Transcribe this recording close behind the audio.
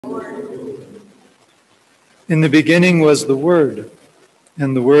In the beginning was the Word,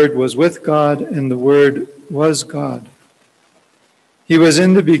 and the Word was with God, and the Word was God. He was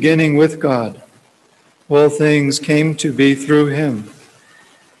in the beginning with God. All things came to be through him,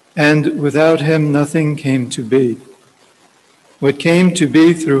 and without him nothing came to be. What came to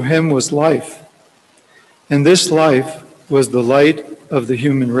be through him was life, and this life was the light of the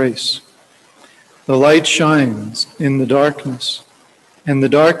human race. The light shines in the darkness, and the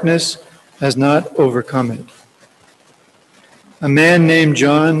darkness has not overcome it. A man named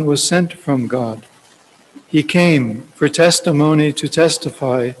John was sent from God. He came for testimony to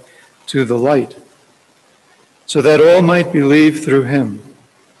testify to the light, so that all might believe through him.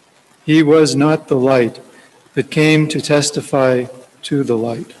 He was not the light, but came to testify to the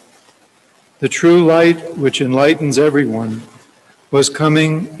light. The true light, which enlightens everyone, was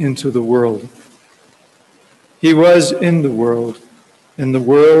coming into the world. He was in the world, and the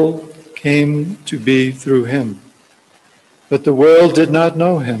world came to be through him. But the world did not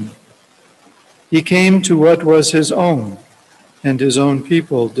know him. He came to what was his own, and his own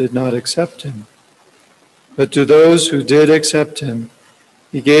people did not accept him. But to those who did accept him,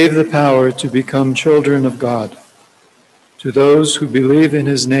 he gave the power to become children of God, to those who believe in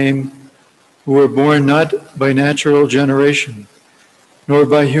his name, who were born not by natural generation, nor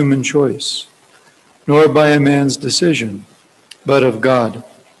by human choice, nor by a man's decision, but of God.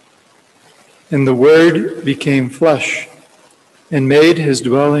 And the Word became flesh and made his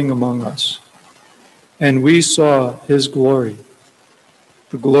dwelling among us. And we saw his glory,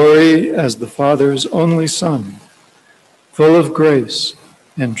 the glory as the Father's only Son, full of grace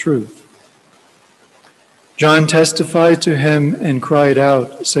and truth. John testified to him and cried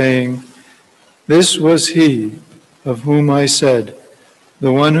out, saying, "This was he of whom I said,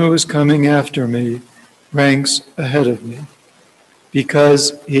 'The one who is coming after me ranks ahead of me,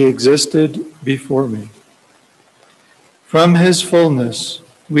 because he existed before me.' From his fullness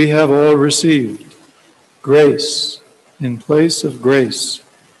we have all received grace in place of grace,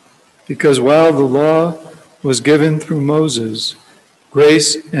 because while the law was given through Moses,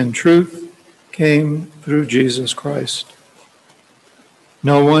 grace and truth came through Jesus Christ.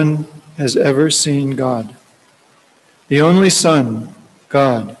 No one has ever seen God. The only Son,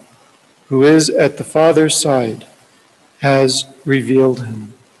 God, who is at the Father's side, has revealed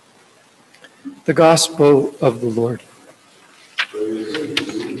him." The Gospel of the Lord.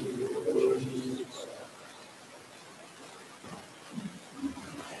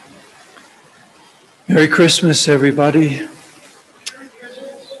 Merry Christmas, everybody.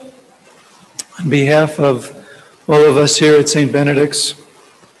 On behalf of all of us here at St. Benedict's,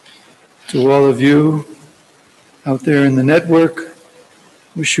 to all of you out there in the network,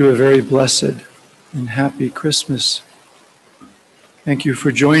 wish you a very blessed and happy Christmas. Thank you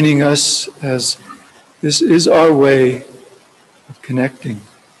for joining us, as this is our way of connecting.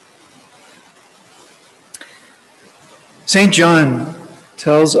 St. John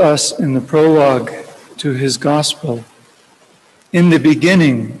tells us in the prologue to his gospel, "In the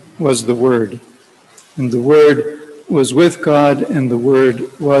beginning was the Word, and the Word was with God, and the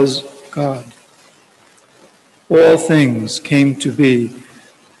Word was God. All things came to be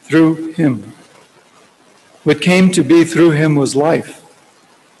through him. What came to be through him was life,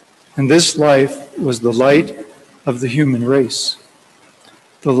 and this life was the light of the human race.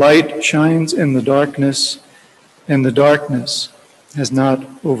 The light shines in the darkness, and the darkness has not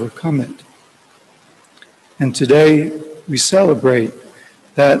overcome it." And today we celebrate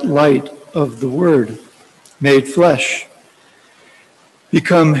that light of the Word made flesh,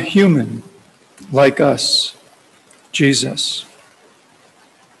 become human like us, Jesus.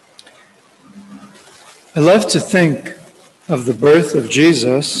 I love to think of the birth of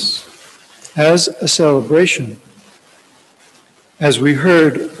Jesus as a celebration, as we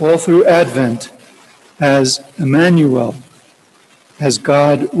heard all through Advent, as Emmanuel, as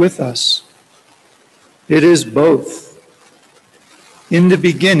God with us. It is both, in the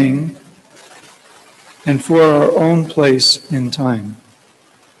beginning and for our own place in time,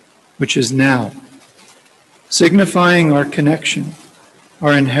 which is now, signifying our connection,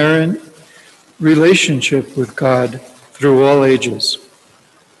 our inherent relationship with God through all ages.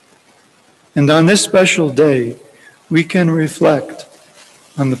 And on this special day, we can reflect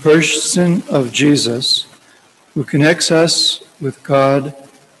on the person of Jesus, who connects us with God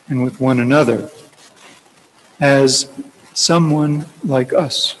and with one another, as someone like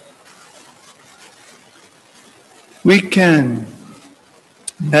us. We can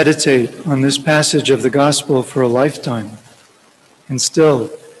meditate on this passage of the gospel for a lifetime and still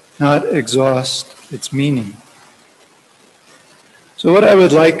not exhaust its meaning. So what I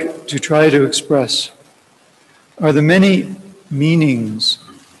would like to try to express are the many meanings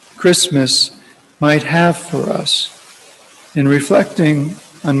Christmas might have for us in reflecting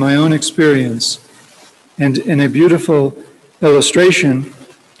on my own experience and in a beautiful illustration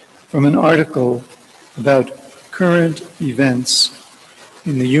from an article about current events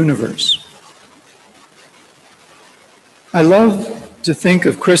in the universe. I love to think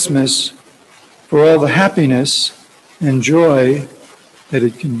of Christmas for all the happiness and joy that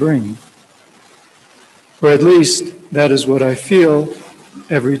it can bring. Or at least that is what I feel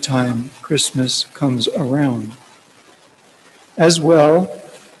every time Christmas comes around, as well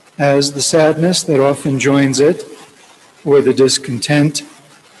as the sadness that often joins it, or the discontent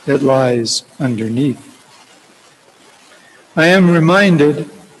that lies underneath. I am reminded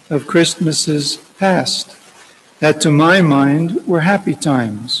of Christmases past that to my mind were happy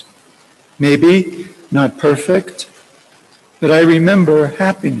times, maybe not perfect, but I remember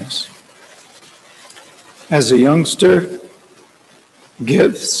happiness. As a youngster,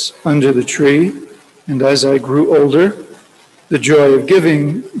 gifts under the tree, and as I grew older, the joy of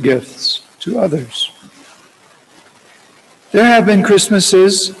giving gifts to others. There have been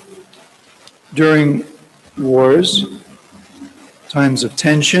Christmases during wars, times of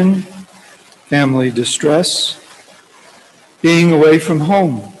tension, family distress, being away from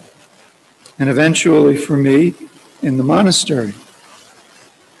home, and eventually for me, in the monastery.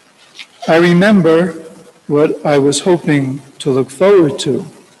 I remember what I was hoping to look forward to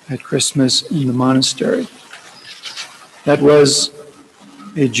at Christmas in the monastery. That was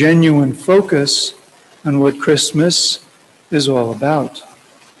a genuine focus on what Christmas is all about.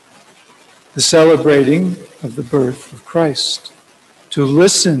 The celebrating of the birth of Christ, to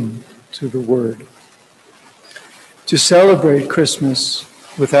listen to the word, to celebrate Christmas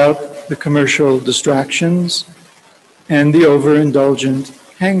without the commercial distractions and the overindulgent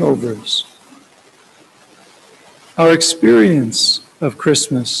hangovers. Our experience of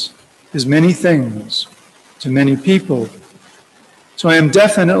Christmas is many things to many people. So I am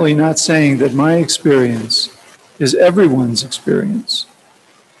definitely not saying that my experience is everyone's experience.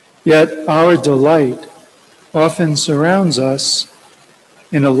 Yet our delight often surrounds us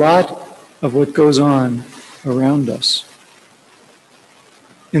in a lot of what goes on around us.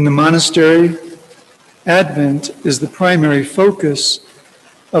 In the monastery, Advent is the primary focus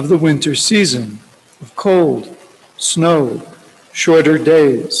of the winter season, of cold, snow, shorter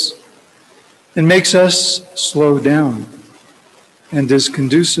days, and makes us slow down and is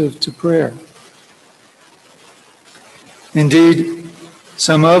conducive to prayer. Indeed,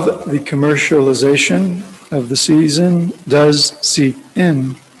 some of the commercialization of the season does seep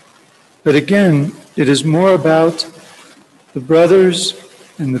in, but again, it is more about the brothers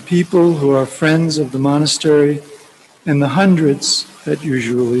and the people who are friends of the monastery and the hundreds that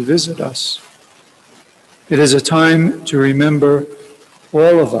usually visit us. It is a time to remember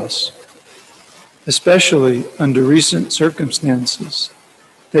all of us, especially under recent circumstances,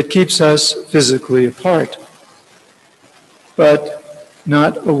 that keeps us physically apart, but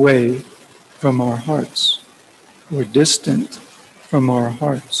not away from our hearts or distant from our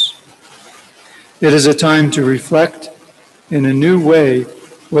hearts. It is a time to reflect in a new way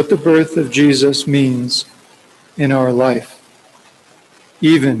what the birth of Jesus means in our life,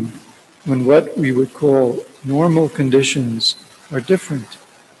 even when what we would call normal conditions are different.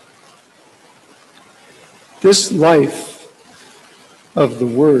 This life of the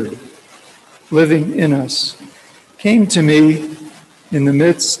Word living in us came to me in the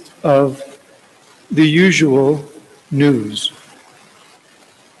midst of the usual news.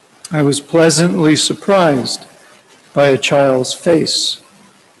 I was pleasantly surprised by a child's face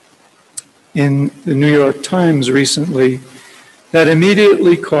in the New York Times recently that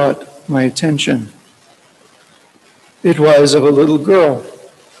immediately caught my attention. It was of a little girl,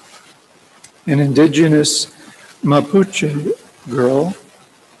 an indigenous Mapuche girl,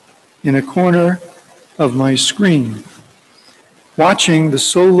 in a corner of my screen, watching the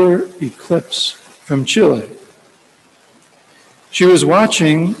solar eclipse from Chile. She was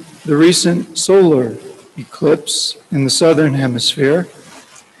watching the recent solar eclipse in the southern hemisphere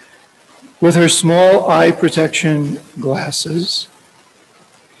with her small eye protection glasses.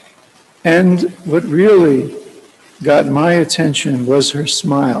 And what really got my attention was her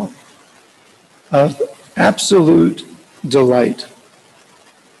smile of absolute delight.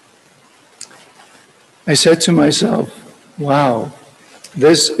 I said to myself, wow,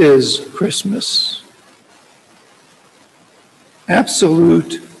 this is Christmas.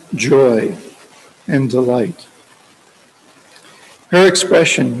 Absolute joy and delight. Her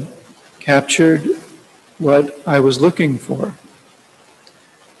expression captured what I was looking for.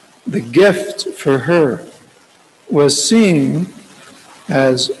 The gift for her was seeing,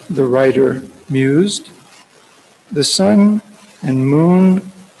 as the writer mused, the sun and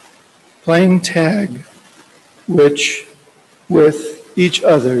moon playing tag, which with each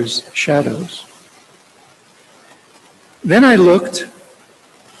other's shadows. Then I looked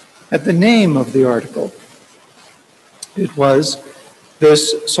at the name of the article. It was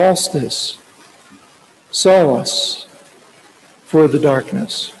this solstice, solace for the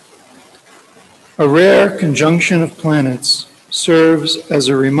darkness. A rare conjunction of planets serves as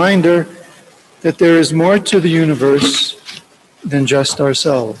a reminder that there is more to the universe than just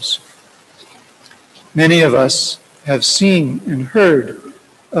ourselves. Many of us have seen and heard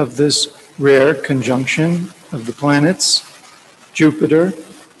of this rare conjunction of the planets, Jupiter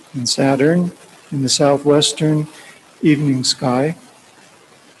and Saturn in the southwestern evening sky.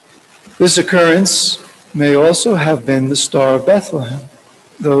 This occurrence may also have been the Star of Bethlehem,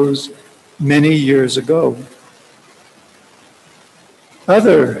 those many years ago.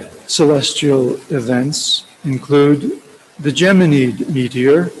 Other celestial events include the Geminid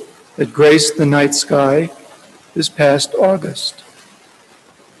meteor that graced the night sky this past August.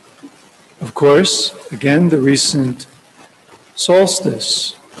 Of course, again, the recent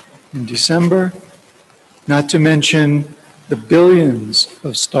solstice in December, not to mention the billions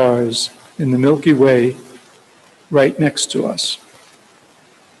of stars in the Milky Way right next to us.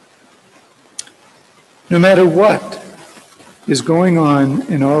 No matter what is going on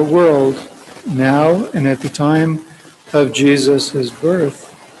in our world now and at the time of Jesus' birth,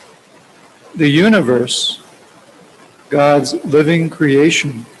 the universe, God's living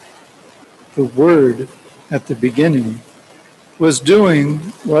creation, the Word at the beginning, was doing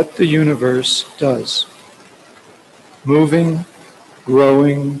what the universe does: moving,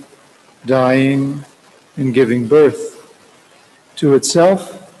 growing, dying, and giving birth to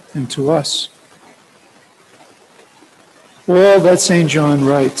itself and to us. All that St. John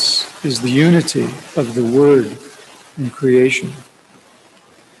writes is the unity of the Word in creation.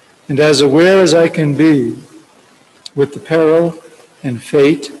 And as aware as I can be with the peril and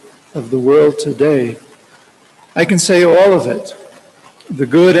fate of the world today, I can say all of it, the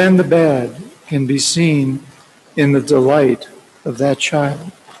good and the bad, can be seen in the delight of that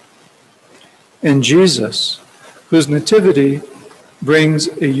child. And Jesus, whose nativity brings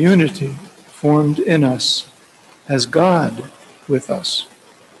a unity formed in us as God with us.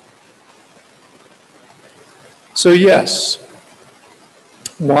 So yes,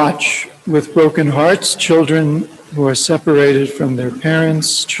 watch with broken hearts children who are separated from their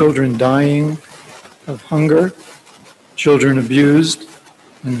parents, children dying of hunger, children abused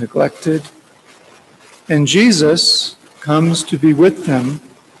and neglected. And Jesus comes to be with them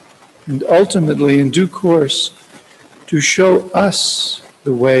and ultimately, in due course, to show us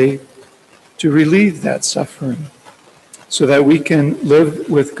the way to relieve that suffering so that we can live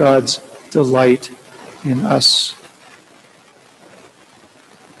with God's delight in us.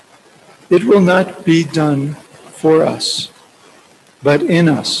 It will not be done for us, but in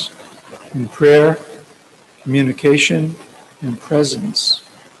us, in prayer, communication, and presence,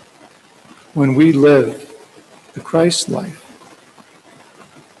 when we live the Christ life.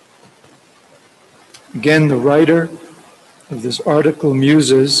 Again, the writer of this article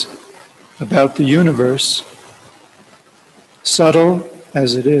muses about the universe, subtle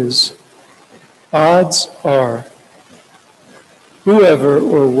as it is. Odds are whoever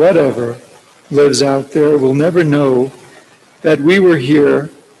or whatever lives out there will never know that we were here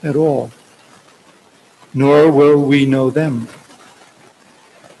at all, nor will we know them.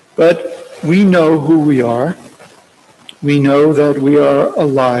 But we know who we are. We know that we are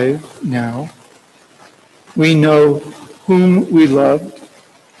alive now. We know whom we loved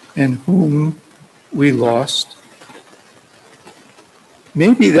and whom we lost.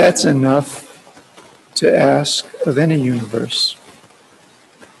 Maybe that's enough to ask of any universe.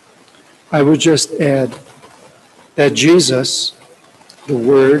 I would just add that Jesus, the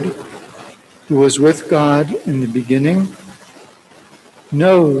Word, who was with God in the beginning,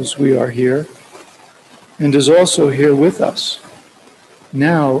 knows we are here and is also here with us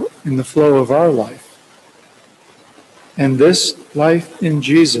now in the flow of our life. And this life in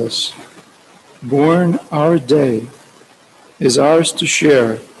Jesus, born our day, is ours to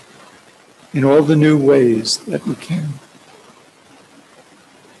share in all the new ways that we can.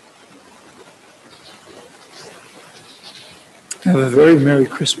 Have a very Merry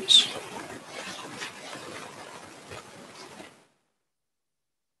Christmas.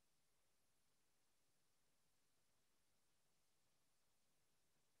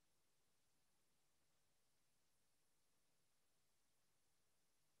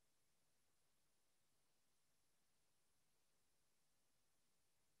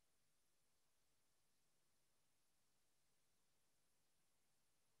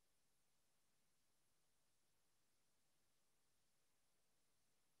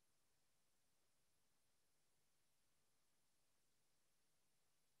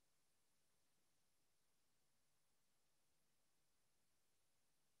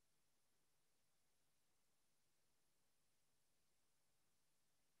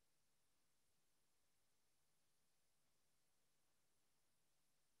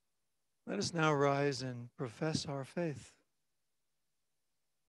 Let us now rise and profess our faith.